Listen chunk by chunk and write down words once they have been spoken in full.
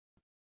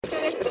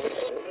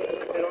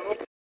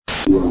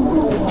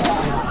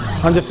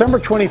On December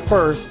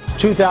 21st,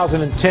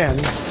 2010,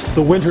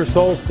 the winter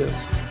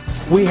solstice,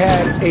 we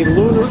had a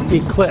lunar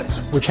eclipse,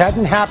 which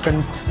hadn't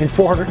happened in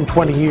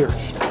 420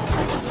 years.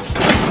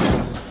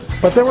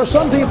 But there were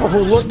some people who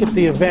looked at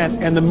the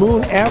event and the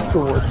moon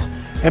afterwards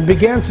and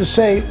began to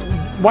say,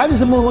 why does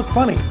the moon look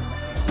funny?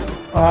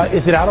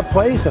 Is it out of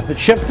place? Has it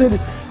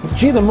shifted?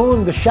 Gee, the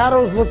moon, the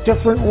shadows look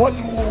different.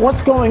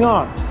 What's going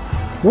on?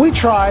 We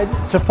tried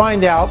to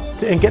find out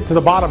and get to the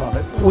bottom of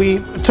it. We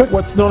took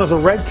what's known as a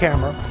red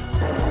camera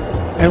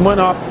and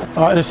went up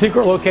in a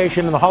secret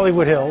location in the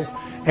Hollywood Hills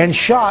and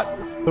shot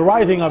the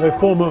rising of a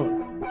full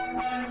moon.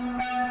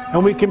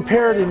 And we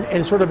compared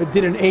and sort of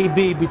did an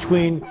A/B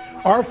between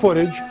our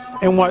footage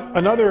and what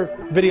another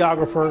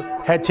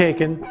videographer had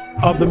taken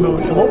of the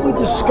moon. And what we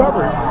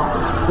discovered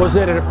was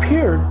that it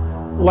appeared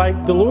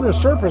like the lunar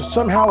surface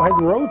somehow had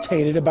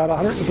rotated about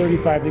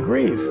 135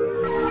 degrees.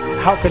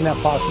 How can that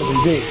possibly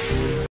be?